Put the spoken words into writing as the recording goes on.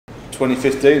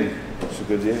2015, it's a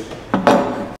good year.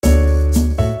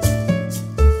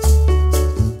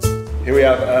 Here we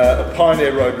have a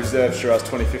Pioneer Road Reserve Shiraz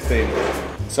 2015.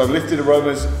 So lifted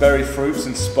aromas, berry fruits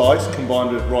and spice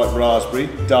combined with ripe raspberry,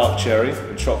 dark cherry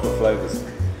and chocolate flavours.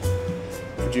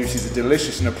 Produces a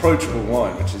delicious and approachable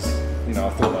wine, which is, you know, I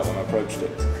thought that when I approached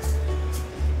it.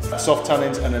 Soft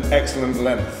tannins and an excellent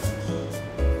length.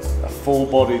 A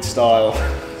full-bodied style.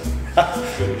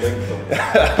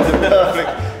 Perfect.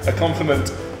 A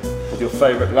compliment with your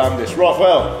favourite lamb dish. Right,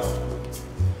 well,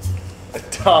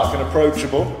 dark and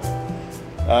approachable.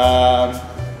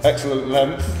 Excellent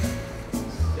length.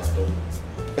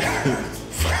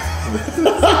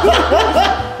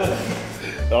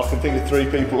 I can think of 3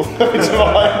 people into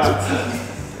mind.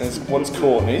 One's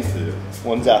Courtney,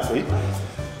 one's Api,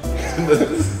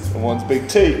 and one's Big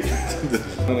T.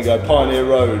 I'm going to go Pioneer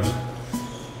Road.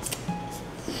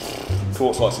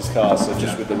 Courts likes his cars, so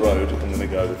just with the road, I'm going to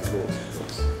go with Courts.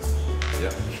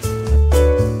 Yeah.